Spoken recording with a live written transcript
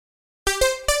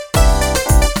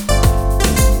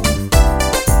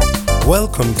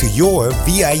Welcome to your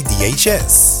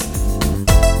VIDHS.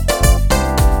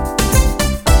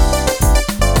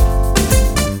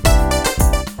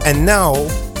 And now,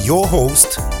 your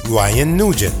host, Ryan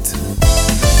Nugent.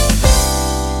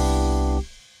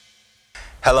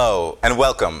 Hello and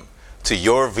welcome to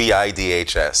your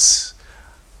VIDHS.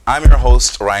 I'm your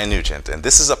host, Ryan Nugent, and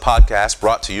this is a podcast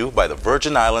brought to you by the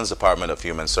Virgin Islands Department of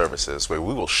Human Services, where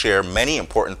we will share many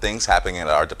important things happening in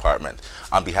our department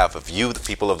on behalf of you, the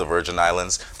people of the Virgin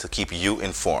Islands, to keep you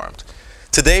informed.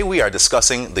 Today we are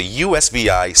discussing the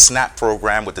USVI SNAP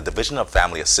program with the Division of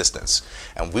Family Assistance,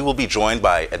 and we will be joined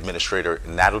by Administrator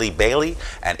Natalie Bailey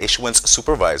and Issuance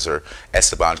Supervisor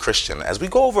Esteban Christian as we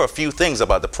go over a few things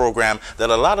about the program that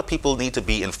a lot of people need to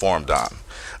be informed on.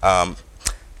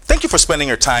 Thank you for spending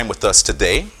your time with us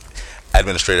today,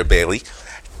 Administrator Bailey.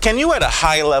 Can you at a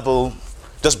high level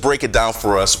just break it down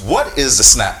for us? What is the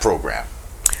SNAP program?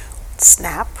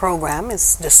 SNAP program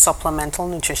is the Supplemental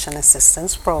Nutrition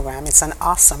Assistance Program. It's an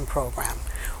awesome program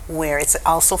where it's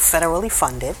also federally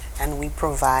funded, and we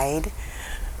provide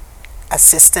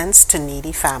assistance to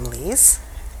needy families,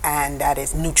 and that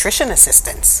is nutrition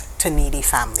assistance to needy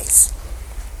families.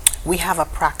 We have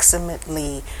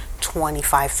approximately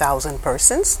 25,000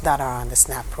 persons that are on the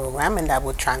SNAP program, and that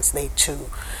would translate to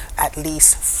at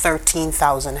least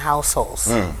 13,000 households.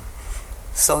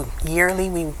 So yearly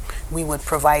we would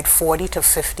provide $40 to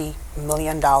 $50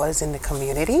 million in the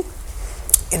community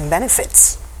in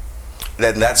benefits.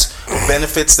 And that's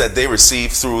benefits that they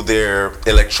receive through their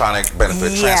electronic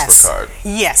benefit transfer card.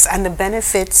 Yes, and the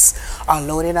benefits are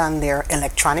loaded on their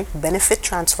electronic benefit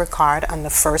transfer card on the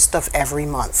first of every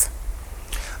month.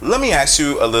 Let me ask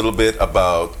you a little bit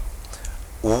about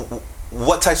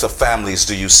what types of families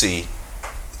do you see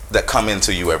that come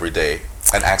into you every day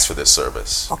and ask for this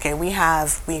service? Okay, we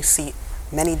see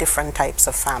many different types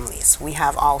of families. We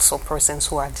have also persons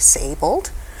who are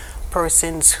disabled,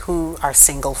 persons who are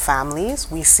single families.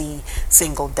 We see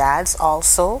single dads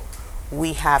also.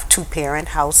 We have two-parent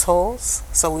households.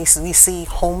 So we see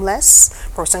homeless,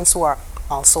 persons who are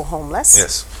also homeless.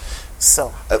 Yes.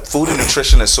 So food and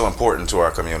nutrition is so important to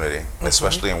our community,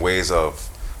 especially in ways of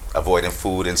avoiding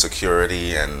food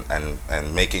insecurity and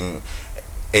making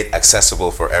it accessible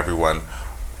for everyone.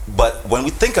 But when we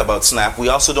think about SNAP, we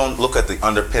also don't look at the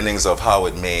underpinnings of how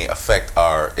it may affect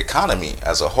our economy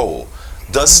as a whole.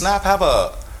 Does SNAP have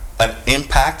an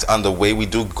impact on the way we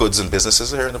do goods and businesses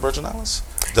here in the Virgin Islands?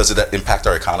 Does it impact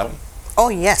our economy? Oh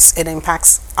yes, it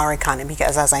impacts our economy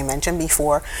because, as I mentioned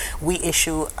before, we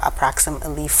issue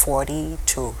approximately $40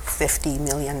 to $50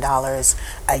 million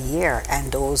a year,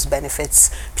 and those benefits,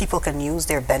 people can use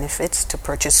their benefits to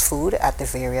purchase food at the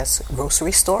various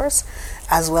grocery stores,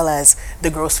 as well as the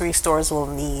grocery stores will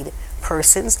need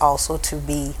persons also to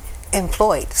be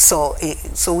employed. So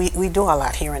we do a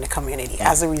lot here in the community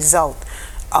as a result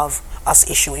of us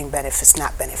issuing benefits,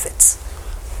 SNAP benefits.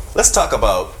 Let's talk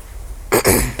about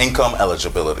income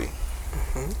eligibility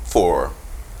for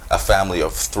a family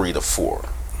of 3 to 4.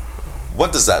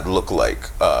 What does that look like?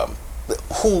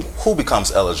 Who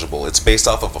becomes eligible? It's based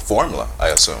off of a formula, I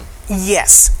assume.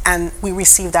 Yes, and we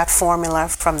receive that formula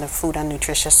from the Food and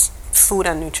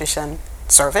Nutrition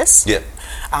Service. Yeah.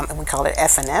 And we call it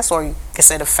FNS, or you can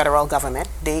say the federal government.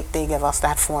 They give us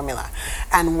that formula,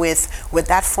 and with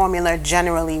that formula,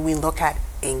 generally we look at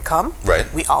income.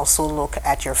 Right. We also look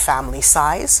at your family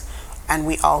size, and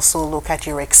we also look at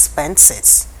your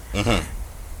expenses.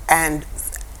 And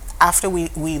after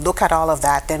we look at all of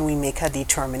that, then we make a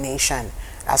determination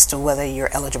as to whether you're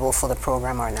eligible for the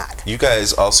program or not. You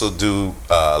guys also do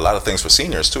a lot of things for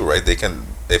seniors too, right? They can,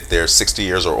 if they're 60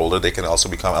 years or older, they can also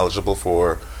become eligible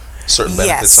for certain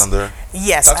benefits under.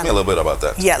 Yes. Talk to me a little bit about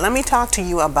that. Yeah, let me talk to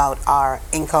you about our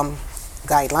income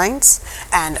guidelines.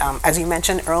 And as you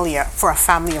mentioned earlier, for a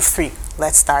family of 3,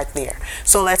 let's start there.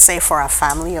 So let's say for a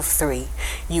family of 3,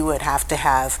 you would have to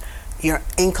have your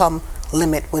income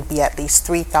limit would be at least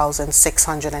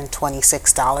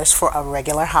 $3,626 for a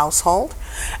regular household,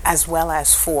 as well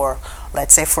as for,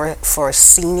 let's say, for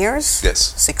seniors,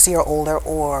 yes, 60 or older,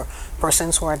 or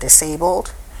persons who are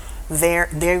disabled.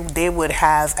 They would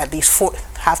have at least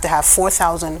have to have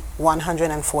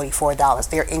 $4,144.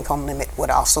 Their income limit would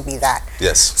also be that.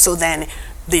 Yes. So then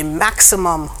the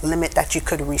maximum limit that you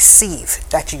could receive,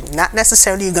 that you not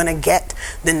necessarily going to get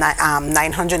the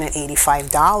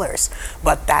 $985,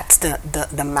 but that's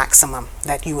the maximum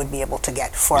that you would be able to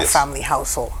get for a family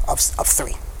household of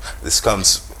 3. This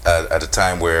comes at a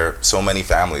time where so many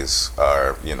families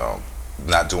are,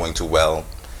 not doing too well,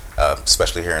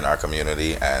 especially here in our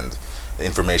community, and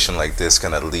information like this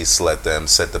can at least let them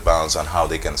set the bounds on how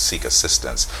they can seek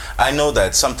assistance. I know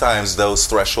that sometimes those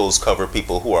thresholds cover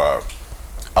people who are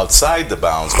outside the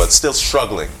bounds, but still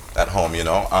struggling at home,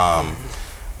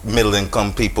 middle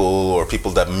income people or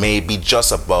people that may be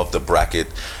just above the bracket.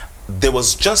 There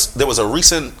was a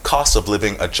recent cost of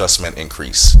living adjustment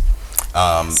increase.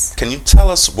 Can you tell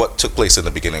us what took place in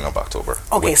the beginning of October?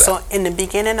 Okay, so in the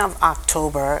beginning of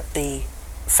October, the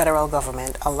federal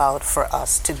government allowed for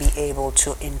us to be able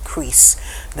to increase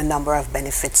the number of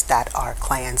benefits that our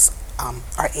clients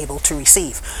are able to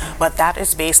receive. But that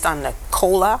is based on the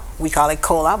COLA. We call it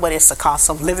COLA, but it's the cost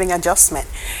of living adjustment.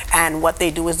 And what they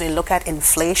do is they look at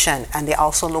inflation, and they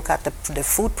also look at the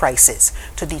food prices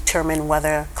to determine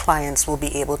whether clients will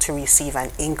be able to receive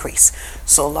an increase.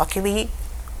 So luckily,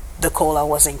 the COLA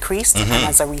was increased, and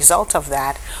as a result of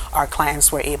that, our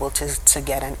clients were able to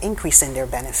get an increase in their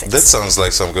benefits. That sounds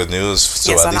like some good news.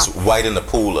 So Yes, at least widen the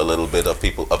pool a little bit of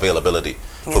people availability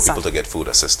for Yes, people to get food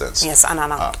assistance. Yes, and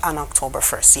on October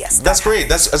 1st, yes. That's great.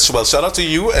 That's well. Shout out to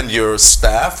you and your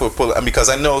staff for pulling, because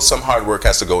I know some hard work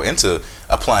has to go into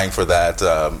applying for that,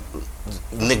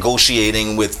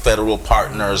 negotiating with federal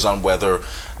partners on whether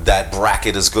that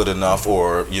bracket is good enough,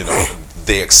 or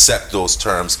they accept those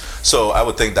terms. So I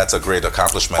would think that's a great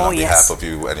accomplishment on behalf of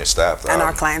you and your staff. And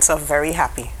our clients are very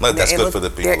happy. Well, that's good for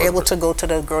the people. They're able to go to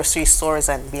the grocery stores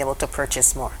and be able to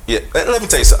purchase more. Yeah, let me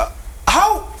tell you something.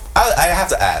 I have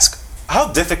to ask,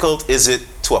 how difficult is it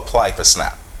to apply for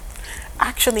SNAP?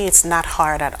 Actually, it's not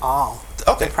hard at all.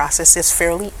 Okay. The process is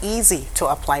fairly easy to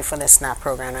apply for the SNAP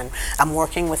program, and I'm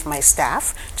working with my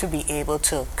staff to be able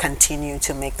to continue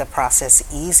to make the process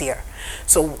easier.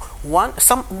 So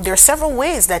there are several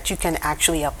ways that you can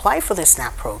actually apply for the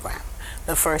SNAP program.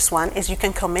 The first one is you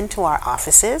can come into our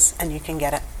offices and you can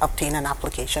obtain an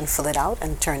application, fill it out,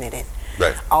 and turn it in.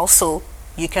 Right. Also,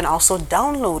 you can also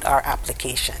download our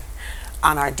application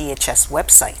on our DHS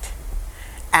website,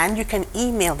 and you can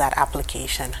email that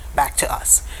application back to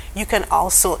us. You can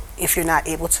also, if you're not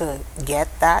able to get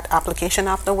that application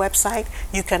off the website,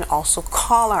 you can also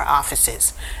call our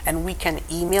offices and we can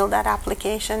email that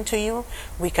application to you.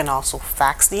 We can also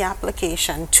fax the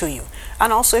application to you.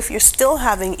 And also, if you're still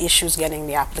having issues getting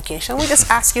the application, we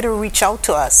just ask you to reach out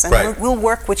to us, and we'll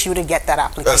work with you to get that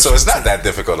application. So it's not that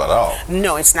difficult at all.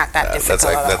 No, it's not that difficult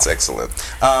at all. That's excellent.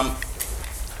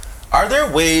 Are there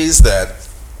ways that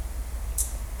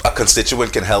a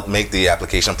constituent can help make the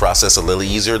application process a little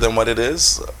easier than what it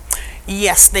is?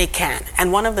 Yes, they can.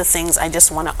 And one of the things I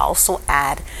just want to also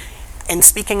add, in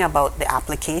speaking about the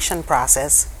application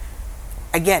process,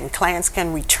 again, clients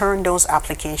can return those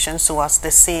applications to us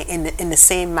in the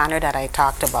same manner that I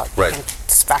talked about. Right. You can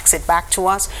fax it back to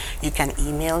us, you can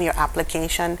email your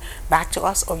application back to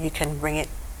us, or you can bring it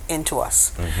into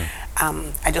us.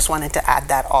 I just wanted to add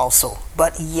that also.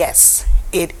 But yes,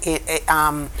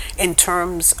 in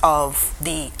terms of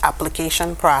the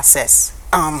application process,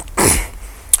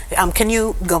 can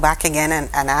you go back again and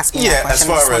ask me that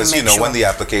question? As far as when the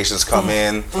applications come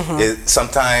in,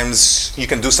 sometimes you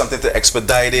can do something to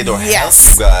expedite it or help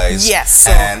you guys. Yes.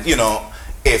 And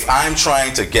if I'm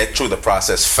trying to get through the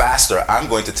process faster, I'm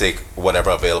going to take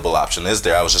whatever available option is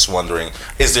there. I was just wondering,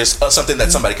 is there something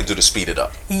that somebody can do to speed it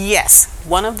up? Yes.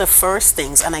 One of the first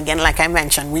things, and again, like I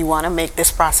mentioned, we want to make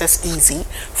this process easy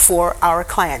for our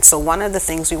clients. So one of the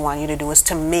things we want you to do is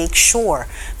to make sure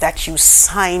that you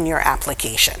sign your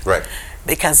application. Right.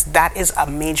 Because that is a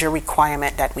major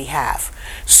requirement that we have.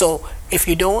 So if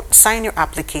you don't sign your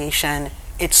application,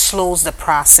 it slows the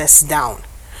process down.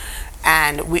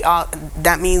 And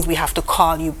that means we have to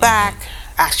call you back,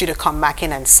 ask you to come back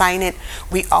in and sign it.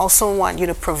 We also want you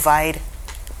to provide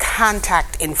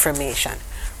contact information,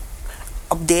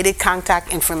 updated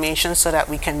contact information, so that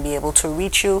we can be able to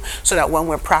reach you, so that when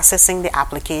we're processing the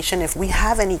application, if we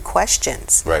have any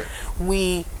questions,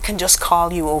 we can just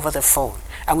call you over the phone,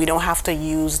 and we don't have to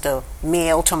use the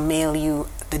mail to mail you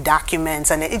the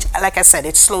documents. And like I said,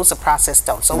 it slows the process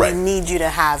down. So we need you to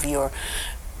have your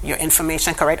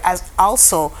information correct. As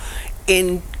also,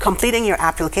 in completing your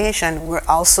application, we're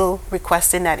also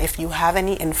requesting that if you have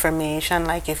any information,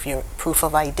 like if your proof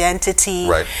of identity,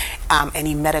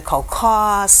 any medical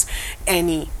costs,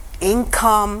 any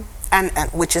income, and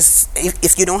which is,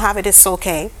 if you don't have it, it's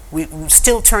okay. We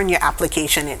still turn your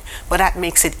application in, but that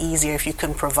makes it easier if you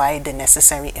can provide the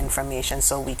necessary information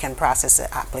so we can process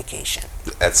the application.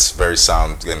 That's very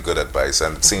sound and good advice,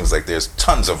 and it seems like there's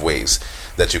tons of ways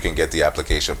that you can get the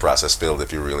application process filled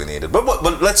if you really need it. But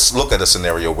let's look at a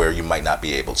scenario where you might not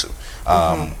be able to.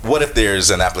 What if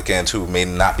there's an applicant who may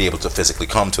not be able to physically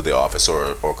come to the office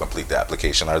or complete the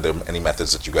application? Are there any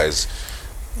methods that you guys...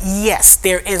 Yes,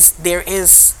 there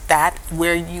is that.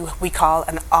 where we call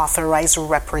an authorized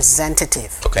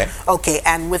representative. Okay.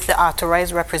 And with the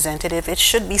authorized representative, it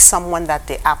should be someone that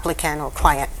the applicant or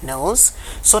client knows,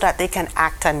 so that they can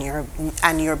act on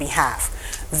your behalf.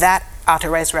 That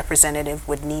authorized representative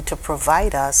would need to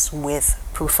provide us with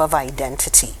proof of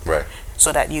identity, Right.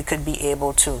 so that you could be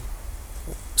able to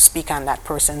speak on that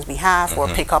person's behalf, or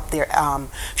pick up their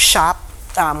shop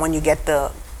when you get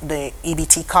the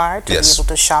EBT card, to Yes. be able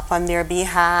to shop on their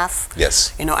behalf.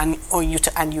 Yes.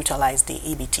 And utilize the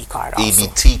EBT card also.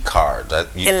 EBT card.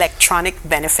 Electronic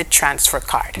benefit transfer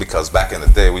card. Because back in the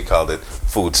day we called it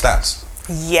food stamps.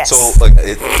 Yes. So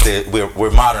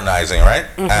we're modernizing, right?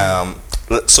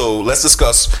 So let's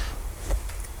discuss.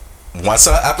 Once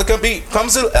an applicant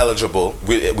becomes eligible,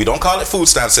 we don't call it food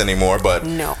stamps anymore, but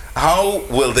no. How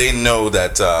will they know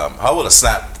that? How will a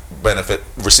SNAP benefit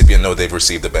recipient know they've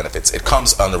received the benefits? It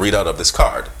comes on the readout of this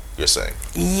card, you're saying?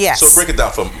 Yes. So break it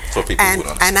down for people who don't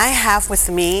understand. And I have with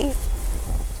me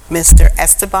Mr.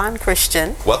 Esteban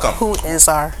Christian. Welcome. Who is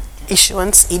our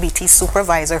issuance EBT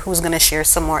supervisor, who's going to share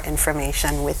some more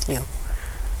information with you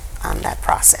on that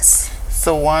process.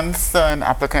 So once an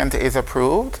applicant is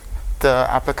approved, the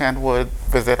applicant would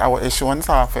visit our issuance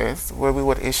office, where we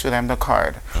would issue them the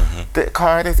card. The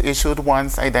card is issued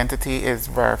once identity is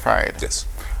verified. Yes.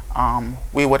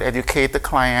 We would educate the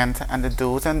client and the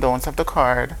do's and don'ts of the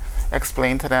card,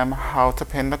 explain to them how to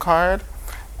pin the card,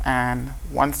 and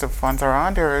once the funds are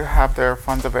on, they have their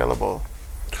funds available.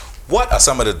 What are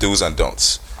some of the do's and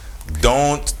don'ts?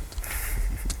 Don't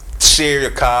share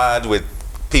your card with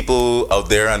people out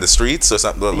there on the streets or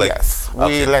something like. Yes,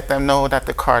 we let them know that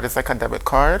the card is like a debit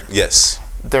card. Yes.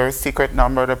 Their secret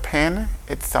number to pin,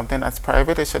 it's something that's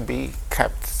private. It should be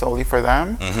kept solely for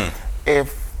them.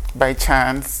 If by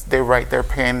chance they write their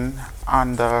pin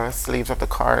on the sleeves of the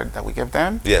card that we give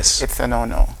them, yes, it's a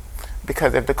no-no.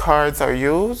 Because if the cards are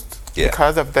used,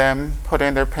 because of them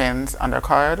putting their pins on their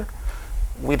card,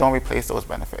 we don't replace those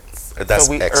benefits. That's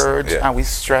so we excellent. urge and we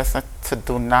stress to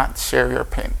do not share your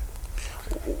pin.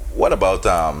 What about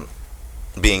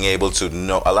being able to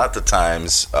know? A lot of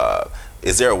times,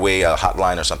 is there a way, a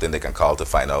hotline or something they can call to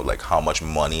find out like how much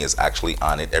money is actually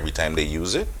on it every time they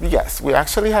use it? Yes, we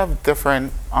actually have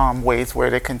different ways where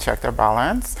they can check their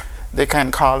balance. They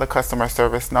can call the customer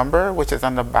service number, which is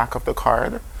on the back of the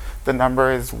card. The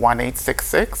number is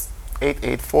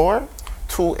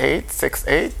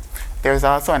 1-866-884-2868. There's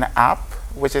also an app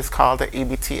which is called the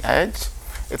EBT Edge.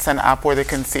 It's an app where they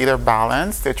can see their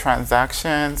balance, their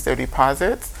transactions, their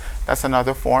deposits. That's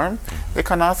another form. They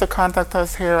can also contact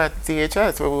us here at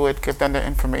VIDHS, where we would give them their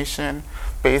information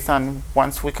based on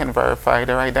once we can verify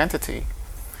their identity.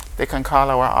 They can call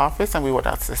our office and we would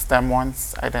assist them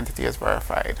once identity is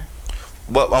verified.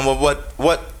 What I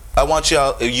want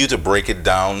you to break it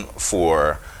down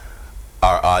for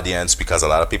our audience, because a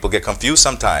lot of people get confused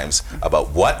sometimes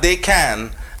about what they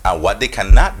can and what they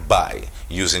cannot buy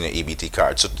using your EBT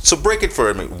card. So break it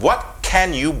for me. What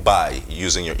can you buy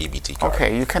using your EBT card?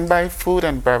 Okay, you can buy food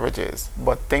and beverages,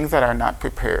 but things that are not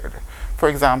prepared. For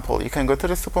example, you can go to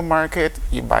the supermarket,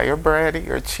 you buy your bread,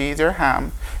 your cheese, your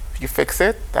ham. If you fix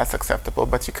it, that's acceptable,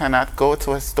 but you cannot go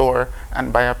to a store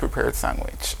and buy a prepared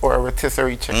sandwich or a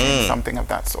rotisserie chicken, something of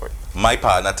that sort. My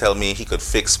partner tell me he could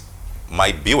fix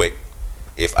my Buick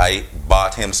if I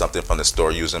bought him something from the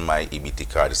store using my EBT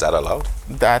card. Is that allowed?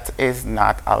 That is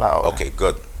not allowed. Okay,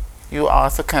 good. You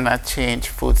also cannot change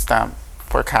food stamp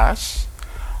for cash.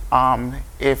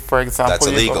 If, for example, that's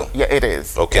illegal. It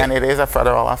is. Okay. And it is a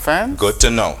federal offense. Good to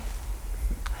know.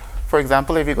 For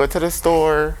example, if you go to the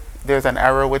store, there's an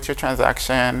error with your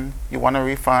transaction, you want to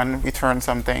refund, return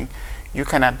something, you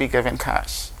cannot be given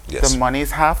cash. Yes. The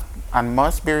monies have and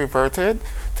must be reverted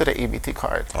to the EBT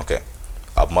card. Okay.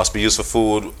 Must be used for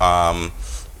food,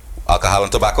 alcohol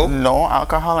and tobacco? No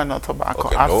alcohol and no tobacco.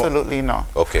 Okay, absolutely no.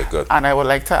 Okay, good. And I would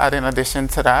like to add, in addition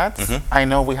to that, I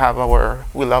know we love our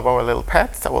little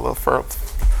pets, our little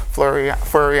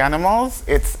furry animals.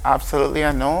 It's absolutely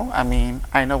a no. I mean,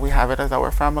 I know we have it as our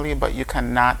family, but you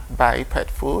cannot buy pet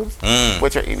foods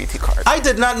with your EBT card. I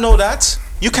did not know that.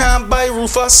 You can't buy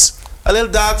Rufus a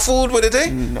little dog food with it, eh?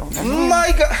 No.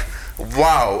 My God.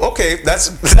 Wow. Okay, that's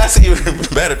even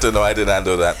better to know. I did not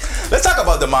know that. Let's talk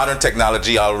about the modern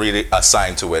technology I'll really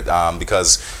assign to it,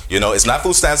 because it's not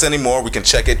food stamps anymore. We can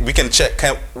check it. We can check.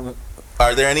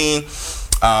 Are there any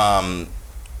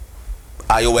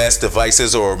iOS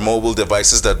devices or mobile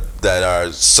devices that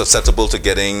are susceptible to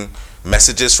getting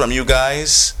messages from you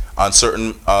guys on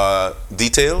certain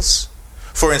details?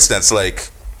 For instance,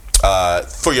 like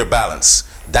for your balance.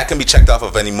 That can be checked off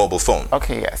of any mobile phone.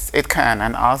 Okay, yes, it can.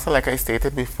 And also, like I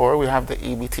stated before, we have the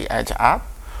EBT Edge app.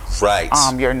 Right.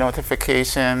 Your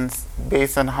notifications,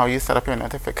 based on how you set up your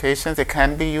notifications. It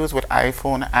can be used with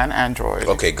iPhone and Android.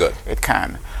 Okay, good. It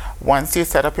can. Once you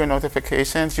set up your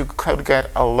notifications, you could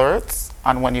get alerts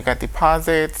on when you get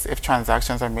deposits, if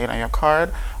transactions are made on your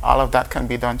card. All of that can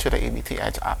be done through the EBT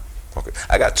Edge app. Okay.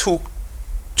 I got two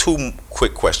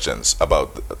quick questions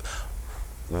about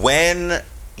when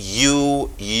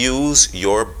you use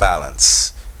your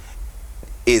balance.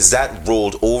 Is that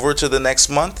rolled over to the next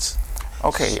month?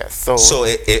 Okay, yes. So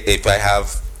if I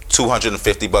have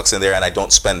 $250 in there and I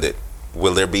don't spend it,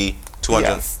 will there be 200?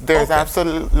 Yes, there's Okay.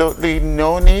 absolutely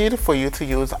no need for you to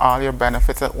use all your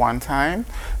benefits at one time.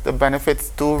 The benefits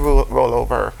do roll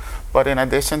over. But in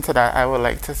addition to that, I would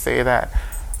like to say that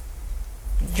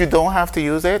you don't have to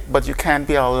use it, but you can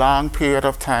be a long period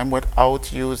of time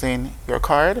without using your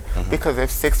card, because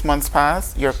if 6 months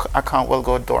pass, your account will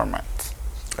go dormant.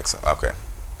 Excellent. Okay.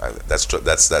 That's true.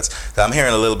 That's. I'm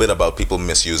hearing a little bit about people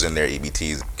misusing their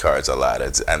EBT cards a lot.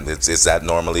 Is that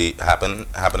normally happening?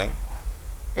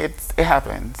 It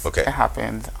happens. Okay. It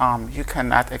happens. You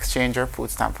cannot exchange your food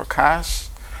stamp for cash.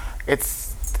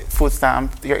 It's food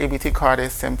stamp. Your EBT card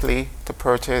is simply to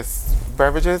purchase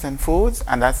beverages and foods,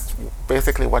 and that's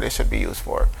basically what it should be used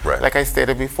for. Right. Like I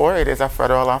stated before, it is a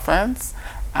federal offense,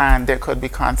 and there could be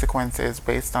consequences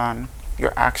based on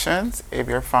your actions if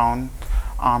you're found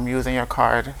using your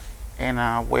card in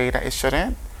a way that it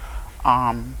shouldn't.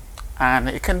 And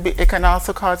it can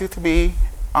also cause you to be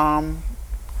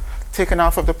taken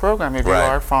off of the program if you Right.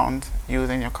 are found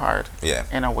using your card Yeah.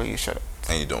 in a way you shouldn't.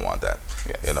 And you don't want that.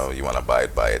 Yes. You want to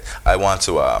abide by it. I want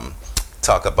to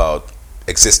talk about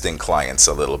existing clients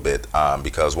a little bit,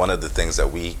 because one of the things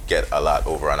that we get a lot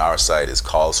over on our side is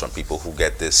calls from people who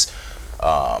get these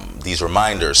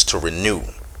reminders to renew,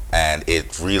 and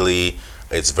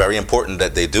it's very important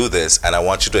that they do this. And I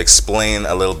want you to explain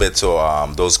a little bit to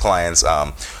those clients,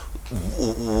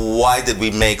 why did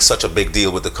we make such a big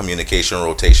deal with the communication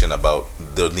rotation about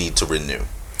the need to renew?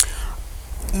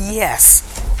 Yes,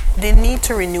 the need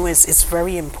to renew is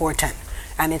very important,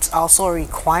 and it's also a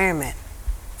requirement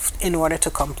in order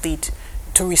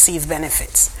to receive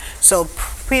benefits. So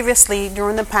previously,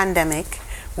 during the pandemic,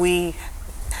 we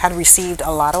had received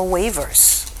a lot of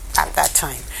waivers at that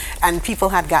time, and people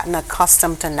had gotten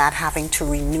accustomed to not having to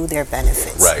renew their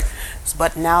benefits. Right.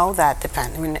 But now that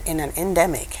in an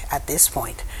endemic at this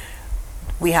point,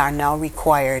 we are now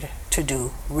required to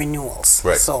do renewals.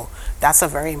 Right. So that's a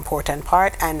very important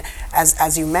part. And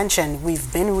as you mentioned,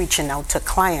 we've been reaching out to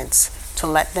clients to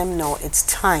let them know it's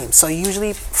time. So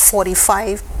usually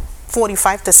 45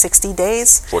 to 60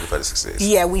 days. 45 to 60 days.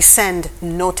 Yeah, we send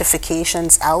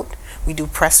notifications out. We do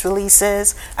press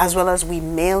releases, as well as we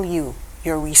mail you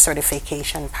your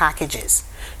recertification packages.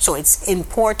 So it's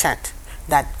important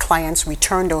that clients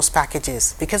return those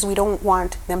packages, because we don't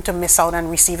want them to miss out on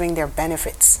receiving their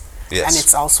benefits. Yes. And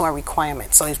it's also a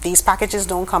requirement. So if these packages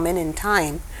don't come in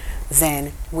time,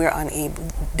 then we're unable,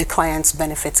 the client's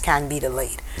benefits can be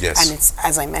delayed. Yes. And it's,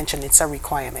 as I mentioned, it's a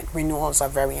requirement. Renewals are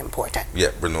very important.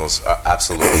 Yeah, renewals are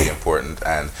absolutely important.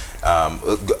 And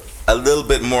a little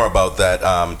bit more about that.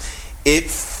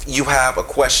 If you have a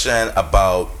question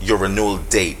about your renewal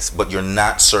date, but you're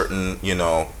not certain,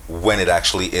 when it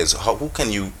actually is, who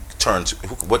can you turn to?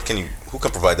 Who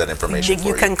can provide that information for you?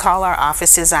 You can call our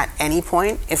offices at any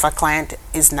point. If a client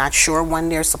is not sure when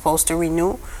they're supposed to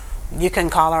renew, you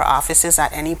can call our offices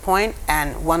at any point,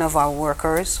 and one of our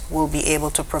workers will be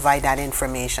able to provide that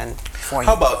information for you.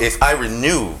 How about if I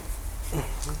renew,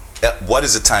 what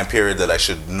is the time period that I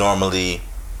should normally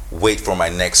wait for my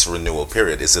next renewal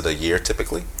period? Is it a year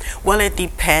typically? Well, it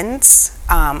depends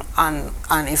on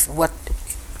if what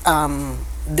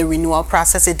the renewal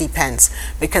process. It depends,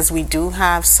 because we do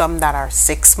have some that are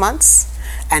 6 months,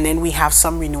 and then we have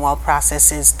some renewal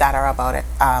processes that are about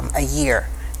a year,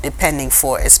 depending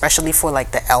especially for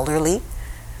like the elderly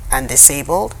and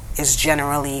disabled, is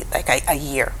generally like a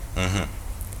year.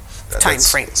 Time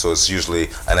frame. So it's usually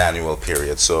an annual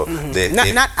period. So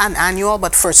not an annual,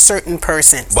 but for certain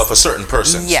persons. But for certain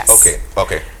persons. Yes.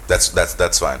 Okay.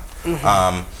 That's fine.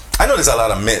 I know there's a lot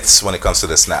of myths when it comes to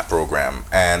the SNAP program,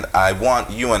 and I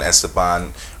want you and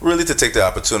Esteban really to take the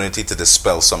opportunity to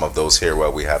dispel some of those here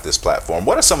while we have this platform.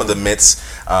 What are some of the myths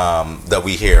that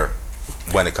we hear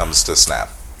when it comes to SNAP?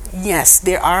 Yes,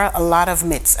 there are a lot of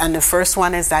myths, and the first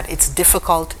one is that it's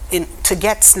difficult to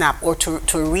get SNAP, or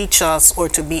to reach us, or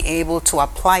to be able to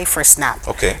apply for SNAP.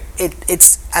 Okay.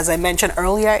 It's, as I mentioned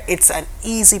earlier, it's an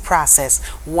easy process.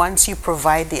 Once you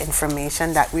provide the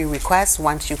information that we request,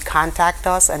 once you contact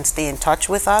us and stay in touch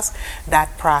with us,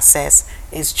 that process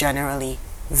is generally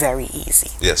very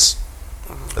easy. Yes,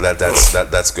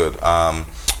 that's good.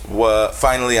 Well,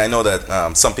 finally, I know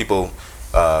that some people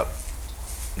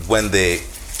when they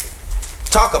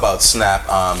talk about SNAP,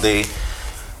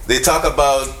 they talk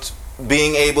about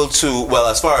being able to, well,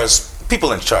 as far as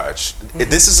people in charge,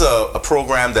 this is a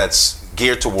program that's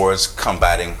geared towards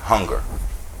combating hunger.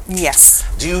 Yes.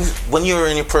 Do you, when you're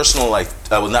in your personal life,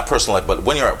 well, not personal life, but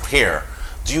when you're up here,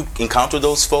 do you encounter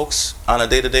those folks on a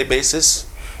day-to-day basis?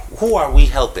 Who are we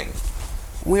helping?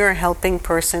 We are helping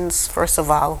persons, first of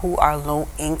all, who are low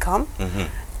income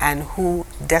and who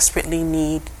desperately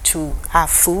need to have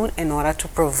food in order to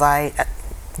provide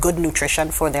good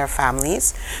nutrition for their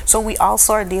families. So we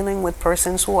also are dealing with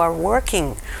persons who are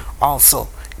working also.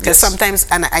 Because sometimes,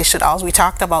 and I should also, we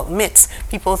talked about myths.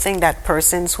 People think that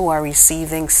persons who are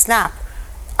receiving SNAP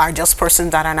are just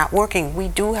persons that are not working. We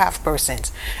do have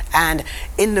persons. And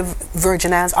in the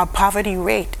Virgin Islands, our poverty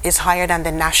rate is higher than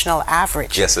the national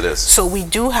average. Yes, it is. So we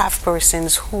do have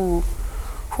persons who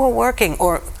are working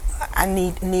or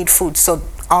need food. So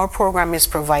our program is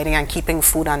providing and keeping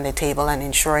food on the table and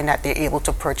ensuring that they're able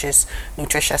to purchase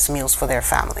nutritious meals for their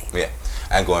family. Yeah.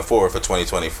 And going forward for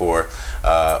 2024,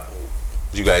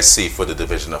 you guys see for the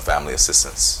Division of Family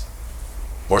Assistance?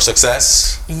 More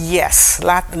success? Yes,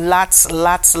 lots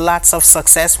of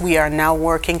success. We are now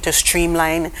working to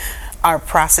streamline our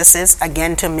processes,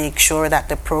 again, to make sure that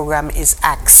the program is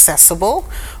accessible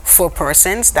for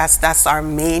persons. That's our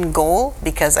main goal,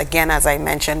 because again, as I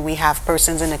mentioned, we have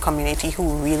persons in the community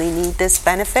who really need this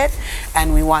benefit,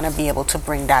 and we want to be able to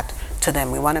bring that to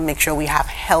them. We want to make sure we have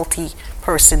healthy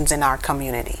persons in our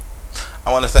community.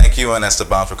 I want to thank you and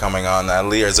Esteban for coming on.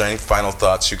 Natalie, is there any final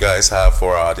thoughts you guys have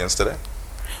for our audience today?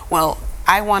 Well,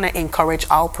 I want to encourage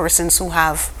all persons who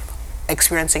have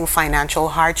experiencing financial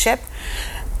hardship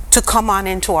to come on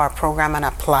into our program and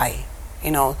apply.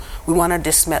 You know, we want to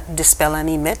dispel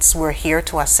any myths. We're here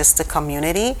to assist the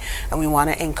community, and we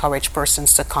want to encourage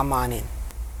persons to come on in.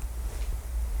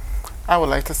 I would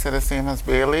like to say the same as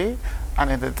Bailey,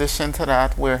 and in addition to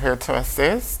that, we're here to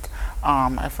assist.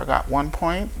 I forgot one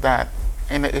point, that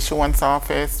in the issuance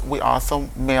office, we also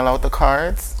mail out the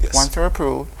cards. Yes. Once you're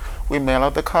approved, we mail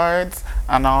out the cards,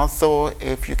 and also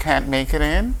if you can't make it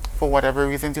in for whatever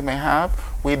reasons you may have,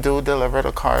 we do deliver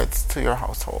the cards to your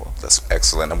household. That's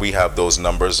excellent. And we have those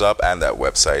numbers up and that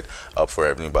website up for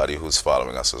everybody who's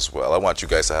following us as well. I want you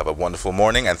guys to have a wonderful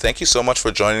morning, and thank you so much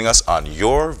for joining us on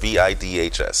your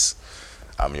VIDHS.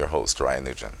 I'm your host, Ryan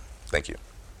Nugent. Thank you.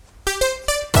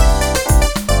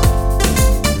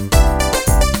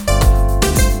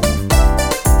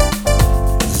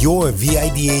 Your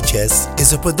VIDHS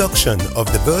is a production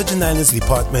of the Virgin Islands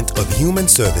Department of Human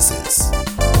Services.